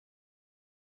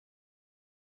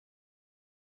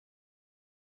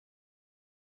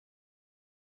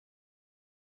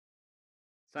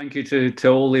Thank you to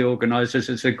all the organisers.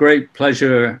 It's a great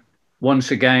pleasure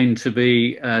once again to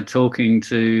be talking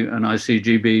to an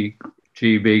ICGB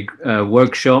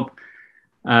workshop.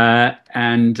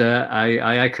 And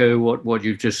I echo what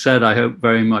you've just said. I hope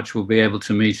very much we'll be able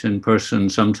to meet in person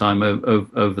sometime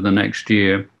over the next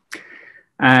year.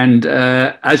 And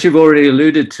as you've already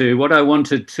alluded to, what I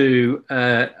wanted to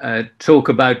talk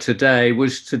about today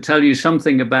was to tell you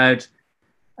something about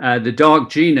the dark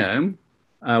genome,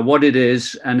 what it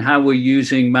is, and how we're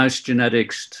using mouse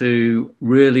genetics to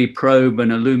really probe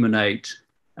and illuminate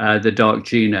the dark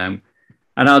genome.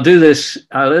 And I'll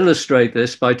illustrate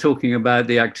this by talking about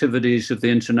the activities of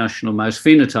the International Mouse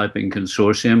Phenotyping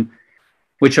Consortium,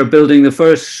 which are building the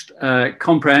first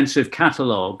comprehensive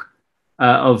catalogue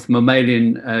of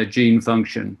mammalian gene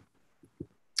function.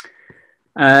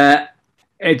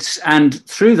 And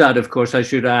through that, of course, I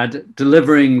should add,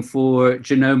 delivering for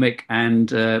genomic and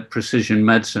precision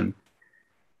medicine.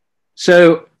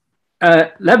 So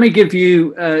let me give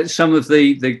you some of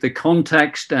the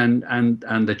context and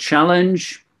the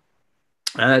challenge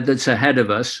that's ahead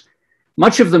of us.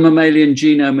 Much of the mammalian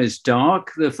genome is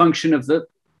dark. The function of the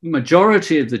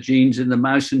majority of the genes in the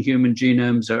mouse and human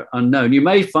genomes are unknown. You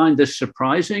may find this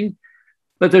surprising,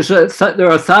 but there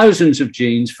are thousands of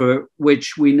genes for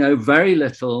which we know very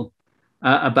little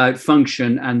about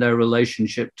function and their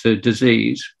relationship to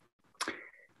disease.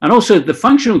 And also the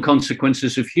functional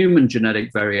consequences of human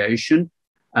genetic variation,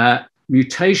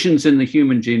 mutations in the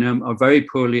human genome are very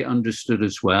poorly understood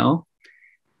as well.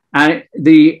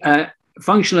 The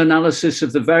functional analysis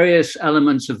of the various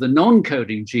elements of the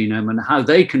non-coding genome and how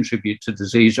they contribute to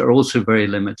disease are also very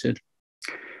limited.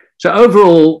 So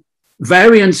overall,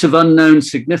 variants of unknown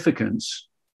significance,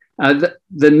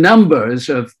 the numbers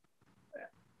of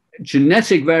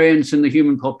genetic variants in the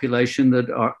human population that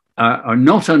are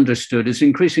not understood is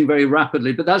increasing very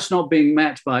rapidly, but that's not being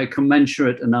met by a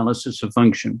commensurate analysis of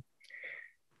function.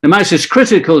 The mouse is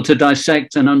critical to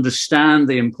dissect and understand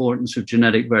the importance of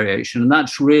genetic variation, and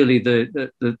that's really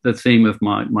the theme of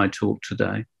my talk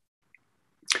today.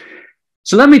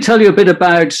 So let me tell you a bit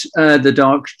about the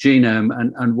dark genome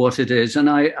and what it is. And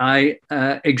I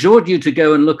exhort you to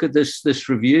go and look at this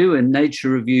review in Nature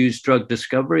Reviews Drug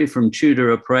Discovery from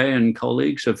Tudor Apres and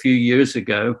colleagues a few years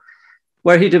ago,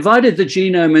 where he divided the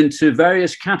genome into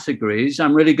various categories.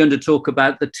 I'm really going to talk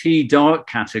about the T-dark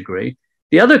category.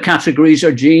 The other categories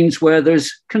are genes where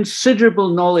there's considerable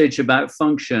knowledge about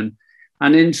function,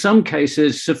 and in some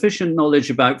cases, sufficient knowledge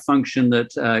about function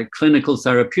that clinical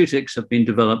therapeutics have been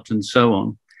developed and so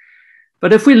on.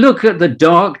 But if we look at the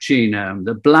dark genome,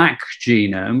 the black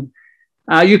genome,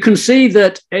 you can see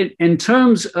that in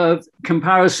terms of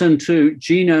comparison to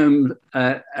genomes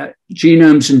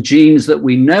and genes that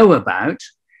we know about,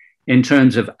 in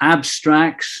terms of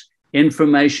abstracts,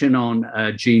 information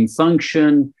on gene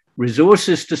function,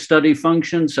 resources to study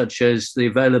function, such as the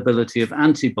availability of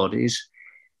antibodies,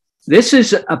 this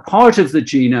is a part of the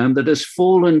genome that has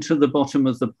fallen to the bottom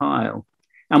of the pile.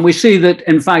 And we see that,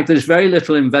 in fact, there's very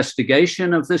little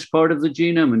investigation of this part of the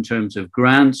genome in terms of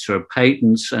grants or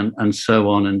patents and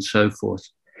so on and so forth.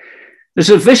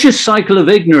 There's a vicious cycle of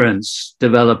ignorance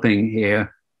developing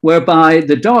here, whereby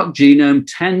the dark genome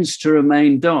tends to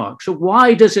remain dark. So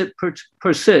why does it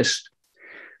persist?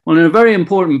 Well, in a very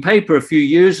important paper a few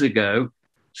years ago,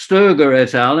 Sturger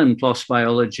et al. In PLOS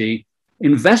Biology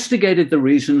investigated the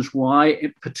reasons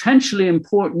why potentially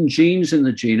important genes in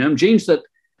the genome, genes that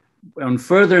on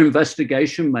further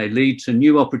investigation may lead to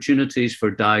new opportunities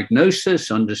for diagnosis,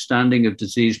 understanding of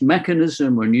disease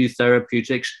mechanism or new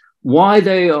therapeutics, why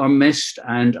they are missed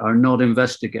and are not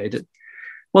investigated.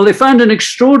 Well, they found an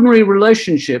extraordinary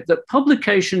relationship that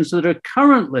publications that are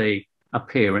currently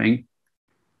appearing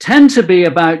tend to be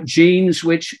about genes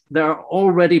which there are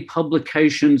already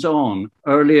publications on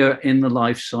earlier in the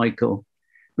life cycle.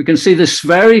 We can see this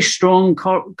very strong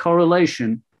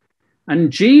correlation, and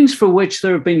genes for which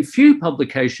there have been few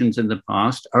publications in the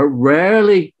past are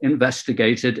rarely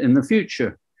investigated in the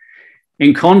future.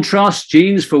 In contrast,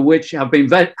 genes for which have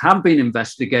been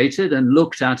investigated and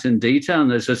looked at in detail, and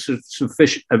there's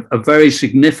a very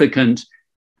significant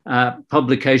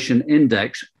publication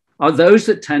index, are those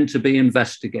that tend to be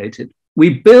investigated. We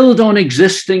build on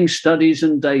existing studies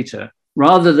and data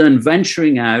rather than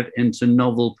venturing out into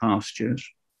novel pastures.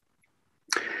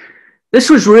 This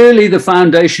was really the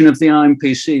foundation of the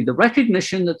IMPC, the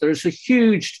recognition that there's a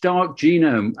huge dark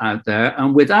genome out there,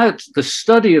 and without the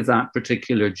study of that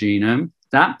particular genome,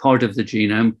 that part of the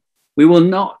genome, we will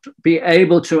not be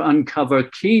able to uncover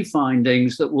key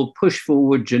findings that will push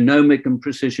forward genomic and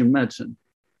precision medicine.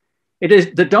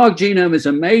 The dark genome is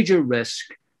a major risk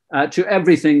to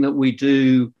everything that we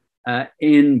do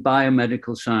in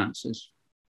biomedical sciences.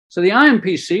 So the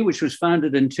IMPC, which was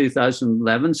founded in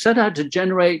 2011, set out to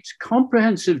generate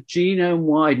comprehensive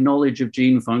genome-wide knowledge of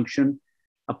gene function,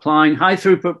 applying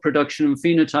high-throughput production and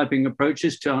phenotyping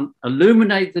approaches to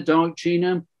illuminate the dark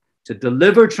genome, to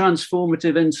deliver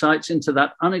transformative insights into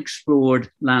that unexplored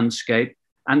landscape,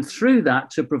 and through that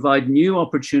to provide new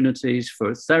opportunities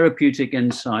for therapeutic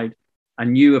insight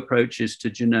and new approaches to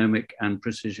genomic and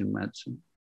precision medicine.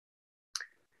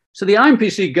 So the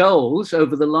IMPC goals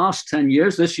over the last 10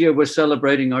 years, this year we're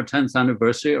celebrating our 10th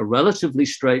anniversary, are relatively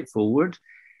straightforward.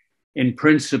 In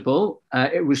principle,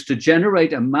 it was to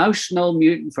generate a mouse null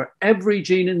mutant for every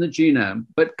gene in the genome,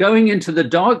 but going into the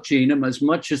dark genome as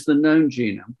much as the known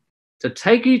genome, to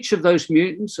take each of those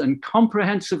mutants and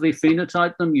comprehensively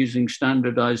phenotype them using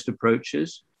standardized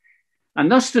approaches, and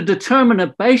thus to determine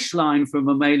a baseline for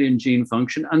mammalian gene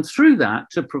function, and through that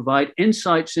to provide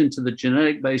insights into the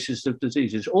genetic basis of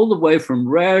diseases, all the way from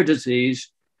rare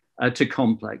disease to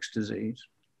complex disease.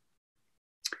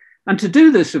 And to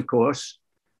do this, of course,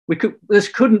 this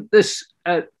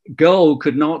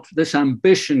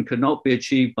ambition could not be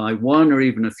achieved by one or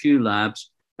even a few labs.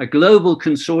 A global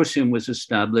consortium was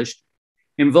established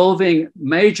involving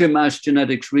major mouse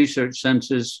genetics research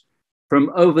centers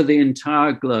from over the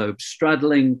entire globe,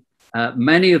 straddling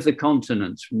many of the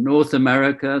continents, from North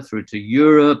America through to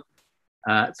Europe,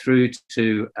 through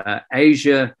to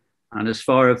Asia, and as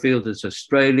far afield as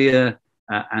Australia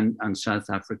and South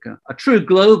Africa. A true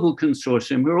global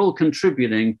consortium who are all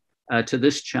contributing to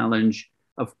this challenge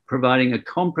of providing a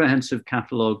comprehensive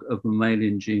catalogue of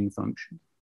mammalian gene function.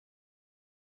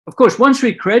 Of course, once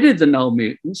we created the null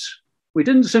mutants, we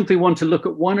didn't simply want to look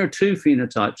at one or two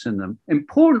phenotypes in them.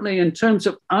 Importantly, in terms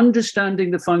of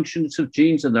understanding the functions of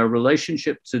genes and their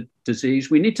relationship to disease,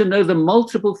 we need to know the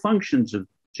multiple functions of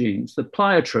genes, the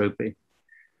pleiotropy.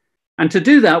 And to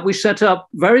do that, we set up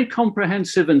very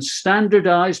comprehensive and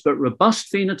standardized but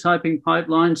robust phenotyping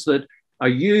pipelines that are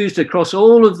used across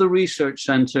all of the research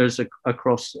centers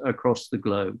across the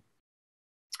globe.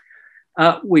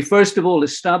 We first of all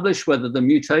establish whether the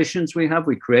mutations we have,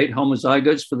 we create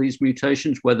homozygotes for these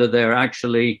mutations, whether they're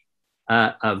actually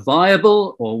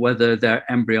viable or whether they're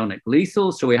embryonic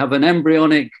lethal. So we have an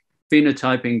embryonic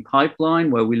phenotyping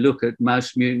pipeline where we look at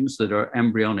mouse mutants that are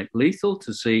embryonic lethal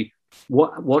to see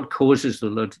what causes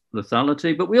the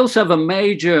lethality. But we also have a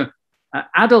major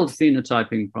adult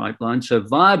phenotyping pipeline. So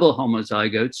viable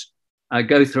homozygotes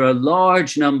go through a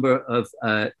large number of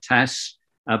tests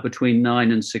between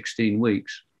 9 and 16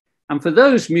 weeks. And for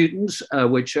those mutants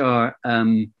which are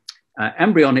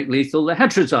embryonic lethal, the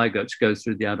heterozygotes go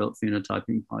through the adult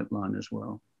phenotyping pipeline as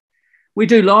well. We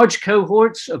do large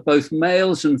cohorts of both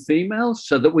males and females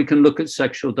so that we can look at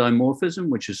sexual dimorphism,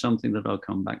 which is something that I'll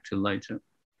come back to later.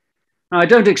 Now, I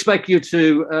don't expect you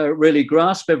to really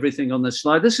grasp everything on this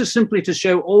slide. This is simply to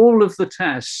show all of the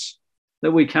tests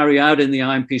that we carry out in the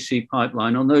IMPC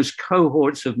pipeline on those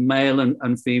cohorts of male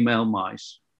and female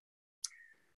mice.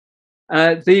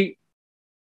 You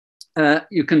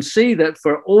can see that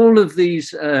for all of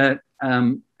these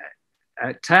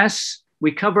tests,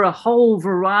 we cover a whole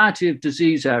variety of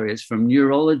disease areas from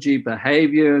neurology,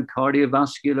 behavior,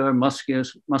 cardiovascular,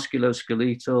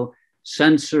 musculoskeletal,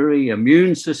 sensory,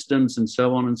 immune systems, and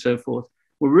so on and so forth.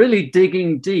 We're really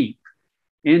digging deep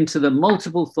into the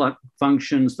multiple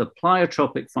functions, the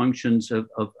pleiotropic functions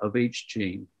of each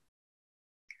gene.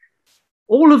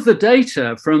 All of the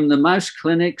data from the mouse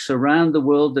clinics around the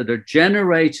world that are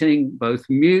generating both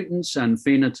mutants and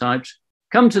phenotypes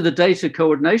come to the Data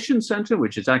Coordination Center,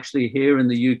 which is actually here in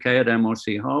the UK at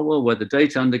MRC Harwell, where the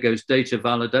data undergoes data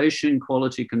validation,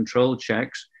 quality control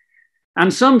checks,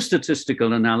 and some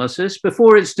statistical analysis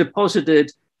before it's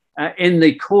deposited in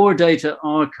the core data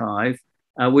archive,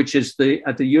 which is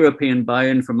at the European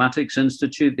Bioinformatics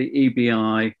Institute, the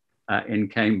EBI in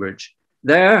Cambridge.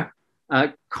 There,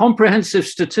 comprehensive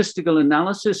statistical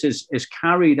analysis is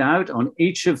carried out on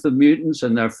each of the mutants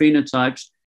and their phenotypes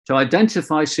to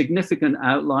identify significant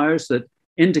outliers that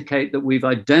indicate that we've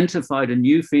identified a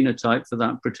new phenotype for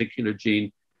that particular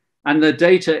gene. And the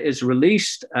data is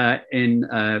released in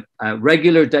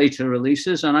regular data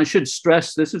releases. And I should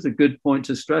stress, this is a good point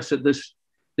to stress at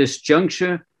this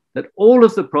juncture, that all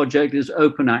of the project is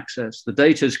open access. The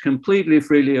data is completely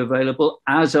freely available,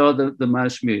 as are the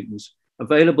mouse mutants,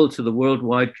 available to the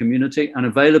worldwide community and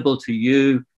available to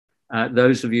you,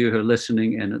 those of you who are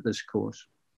listening in at this course.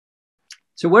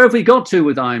 So where have we got to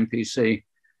with IMPC?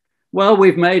 Well,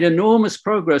 we've made enormous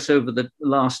progress over the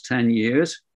last 10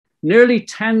 years. Nearly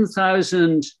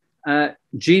 10,000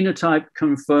 genotype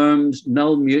confirmed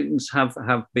null mutants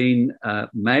have been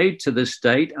made to this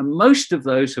date, and most of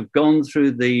those have gone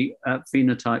through the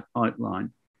phenotype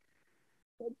pipeline.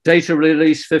 Data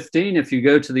release 15, if you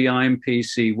go to the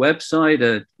IMPC website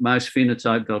at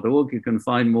mousephenotype.org, you can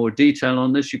find more detail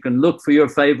on this. You can look for your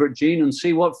favorite gene and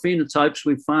see what phenotypes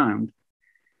we found.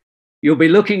 You'll be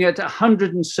looking at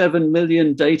 107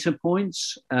 million data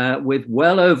points with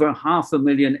well over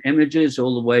 500,000 images,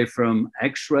 all the way from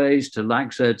X-rays to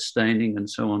LAC-Z staining and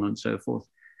so on and so forth.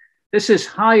 This is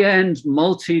high-end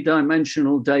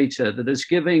multi-dimensional data that is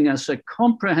giving us a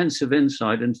comprehensive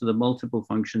insight into the multiple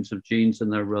functions of genes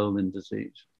and their role in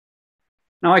disease.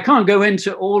 Now, I can't go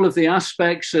into all of the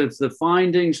aspects of the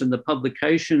findings and the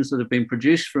publications that have been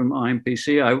produced from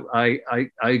IMPC.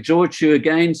 I exhort you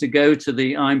again to go to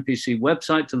the IMPC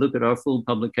website to look at our full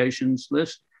publications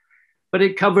list. But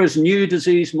it covers new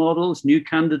disease models, new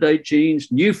candidate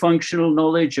genes, new functional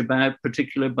knowledge about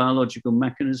particular biological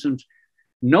mechanisms,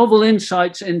 novel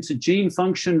insights into gene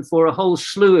function for a whole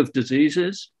slew of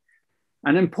diseases,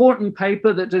 an important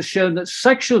paper that has shown that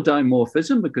sexual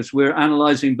dimorphism, because we're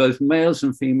analyzing both males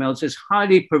and females, is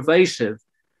highly pervasive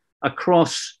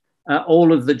across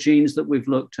all of the genes that we've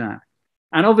looked at.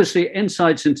 And obviously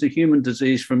insights into human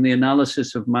disease from the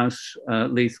analysis of mouse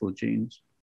lethal genes.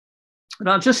 And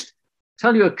I'll just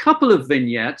tell you a couple of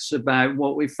vignettes about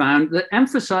what we found that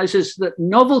emphasizes that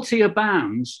novelty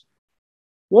abounds.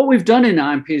 What we've done in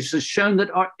IMPs has shown that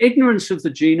our ignorance of the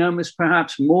genome is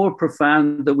perhaps more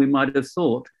profound than we might have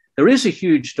thought. There is a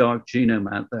huge dark genome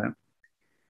out there.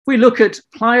 If we look at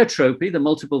pleiotropy, the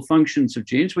multiple functions of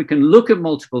genes, we can look at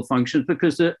multiple functions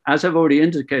because, as I've already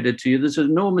indicated to you, there's an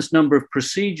enormous number of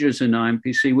procedures in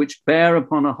IMPC which bear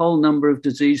upon a whole number of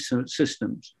disease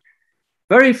systems.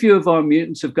 Very few of our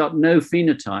mutants have got no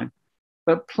phenotype,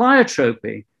 but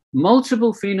pleiotropy,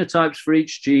 multiple phenotypes for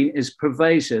each gene, is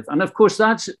pervasive. And of course,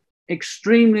 that's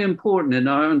extremely important in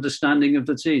our understanding of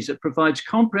disease. It provides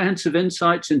comprehensive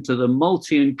insights into the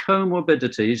multi and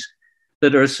comorbidities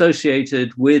that are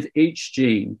associated with each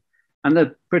gene and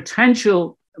the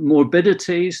potential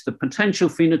morbidities, the potential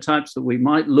phenotypes that we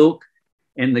might look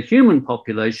in the human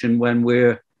population when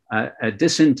we're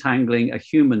disentangling a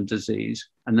human disease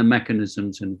and the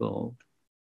mechanisms involved.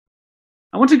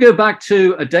 I want to go back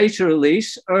to a data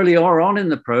release earlier on in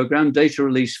the program, data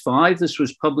release 5. This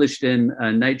was published in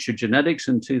Nature Genetics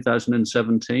in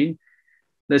 2017.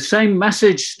 The same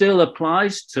message still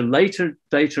applies to later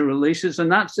data releases, and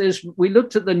that is we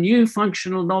looked at the new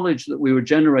functional knowledge that we were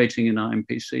generating in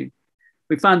IMPC.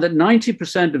 We found that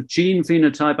 90% of gene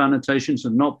phenotype annotations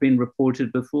had not been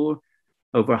reported before.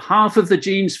 Over half of the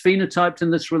genes phenotyped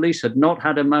in this release had not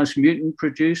had a mouse mutant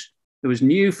produced. There was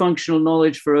new functional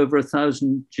knowledge for over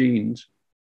 1,000 genes.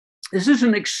 This is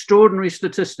an extraordinary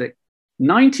statistic.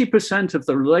 90% of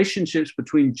the relationships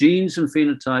between genes and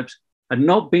phenotypes had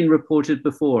not been reported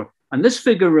before. And this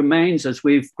figure remains as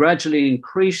we've gradually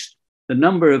increased the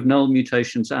number of null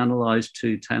mutations analyzed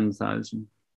to 10,000.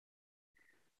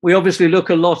 We obviously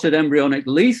look a lot at embryonic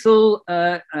lethal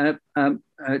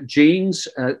genes.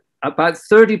 About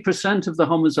 30% of the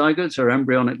homozygotes are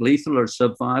embryonic lethal or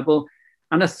subviable.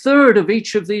 And a third of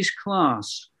each of these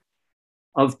class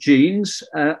of genes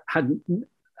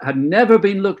had never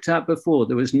been looked at before.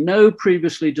 There was no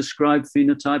previously described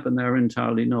phenotype, and they're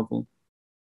entirely novel.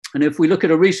 And if we look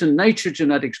at a recent Nature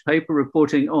Genetics paper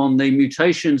reporting on the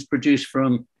mutations produced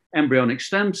from embryonic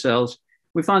stem cells,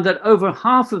 we find that over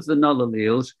half of the null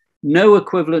alleles, no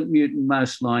equivalent mutant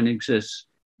mouse line exists.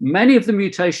 Many of the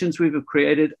mutations we've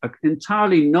created are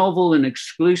entirely novel and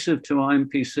exclusive to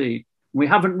IMPC. We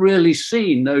haven't really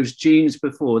seen those genes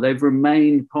before. They've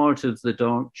remained part of the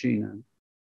dark genome.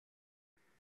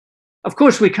 Of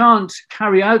course, we can't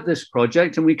carry out this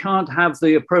project and we can't have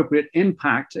the appropriate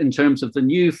impact in terms of the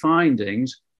new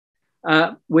findings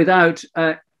without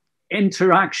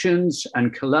interactions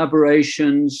and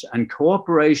collaborations and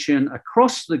cooperation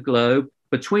across the globe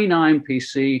between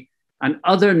IMPC and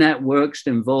other networks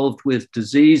involved with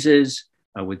diseases,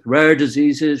 with rare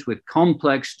diseases, with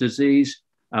complex disease,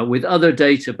 with other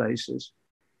databases.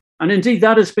 And indeed,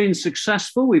 that has been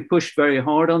successful. We pushed very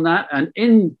hard on that.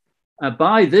 And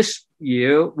by this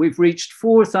year, we've reached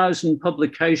 4,000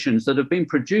 publications that have been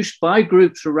produced by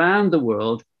groups around the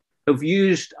world who've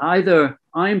used either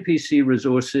IMPC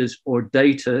resources or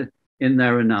data in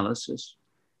their analysis.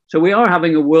 So we are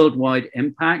having a worldwide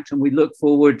impact, and we look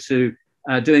forward to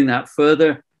doing that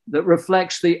further. That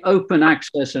reflects the open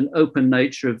access and open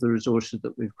nature of the resources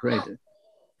that we've created.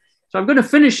 So I'm going to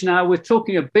finish now with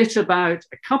talking a bit about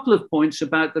a couple of points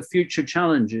about the future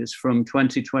challenges from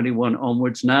 2021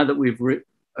 onwards, now that we've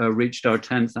reached our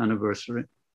 10th anniversary.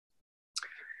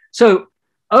 So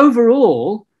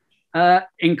overall,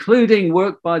 including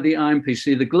work by the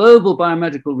IMPC, the global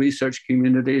biomedical research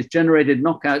community has generated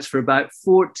knockouts for about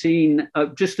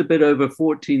just a bit over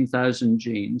 14,000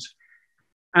 genes.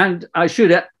 And I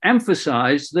should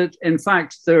emphasize that, in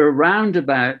fact, there are around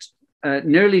about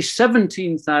nearly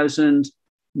 17,000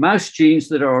 mouse genes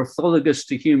that are orthologous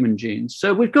to human genes.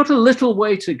 So we've got a little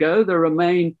way to go. There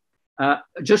remain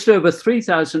just over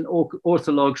 3,000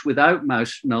 orthologs without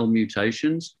mouse null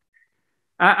mutations.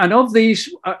 And of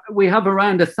these, we have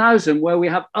around 1,000 where we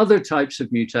have other types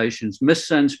of mutations,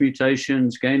 missense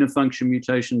mutations, gain of function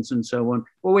mutations, and so on,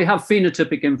 where we have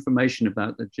phenotypic information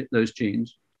about those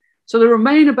genes. So there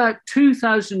remain about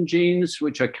 2,000 genes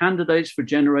which are candidates for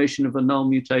generation of a null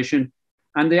mutation,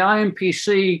 and the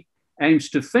IMPC aims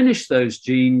to finish those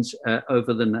genes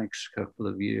over the next couple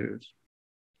of years.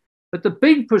 But the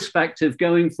big perspective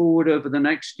going forward over the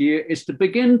next year is to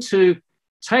begin to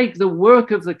take the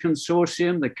work of the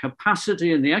consortium, the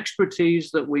capacity and the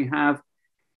expertise that we have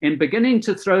in beginning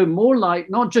to throw more light,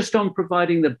 not just on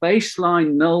providing the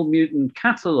baseline null mutant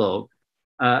catalog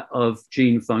of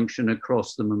gene function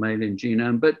across the mammalian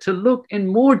genome, but to look in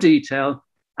more detail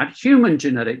at human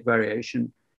genetic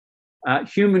variation,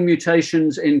 human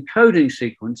mutations in coding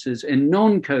sequences, in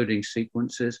non-coding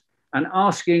sequences, and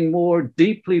asking more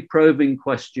deeply probing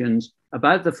questions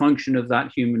about the function of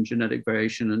that human genetic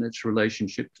variation and its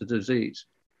relationship to disease.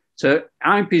 So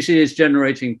IMPC is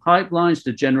generating pipelines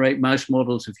to generate mouse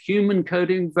models of human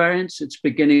coding variants. It's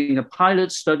beginning a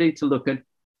pilot study to look at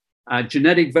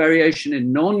genetic variation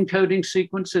in non-coding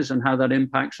sequences and how that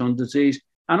impacts on disease,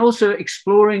 and also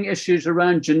exploring issues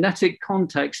around genetic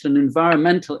context and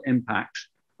environmental impacts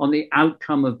on the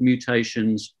outcome of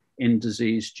mutations in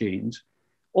disease genes.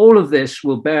 All of this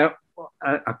will bear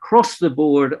across the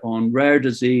board on rare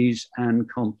disease and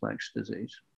complex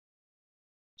disease.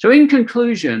 So in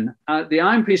conclusion, the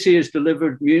IMPC has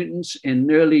delivered mutants in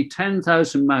nearly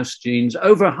 10,000 mouse genes,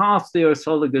 over half the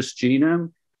orthologous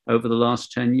genome over the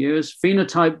last 10 years,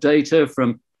 phenotype data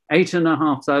from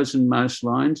 8,500 mouse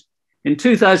lines. In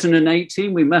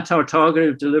 2018, we met our target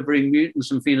of delivering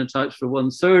mutants and phenotypes for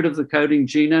 1/3 of the coding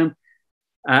genome.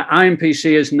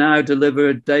 IMPC has now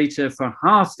delivered data for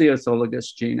half the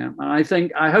orthologous genome.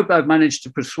 And I hope I've managed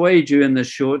to persuade you in this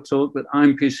short talk that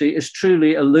IMPC is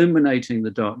truly illuminating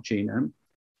the dark genome.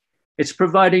 It's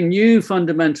providing new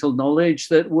fundamental knowledge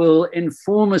that will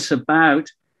inform us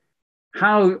about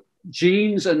how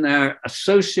genes and their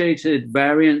associated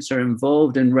variants are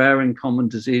involved in rare and common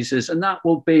diseases. And that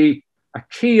will be a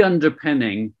key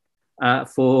underpinning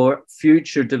for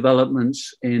future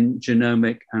developments in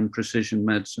genomic and precision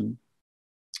medicine.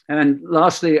 And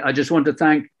lastly, I just want to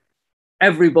thank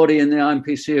everybody in the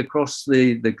IMPC across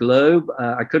the globe.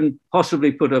 I couldn't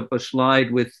possibly put up a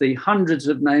slide with the hundreds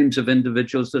of names of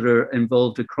individuals that are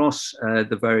involved across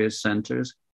the various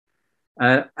centers.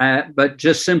 But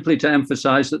just simply to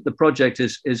emphasize that the project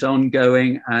is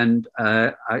ongoing, and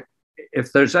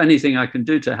if there's anything I can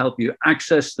do to help you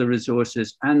access the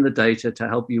resources and the data to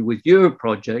help you with your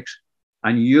projects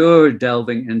and your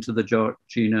delving into the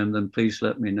genome, then please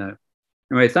let me know.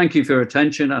 Anyway, thank you for your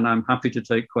attention, and I'm happy to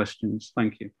take questions.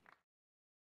 Thank you.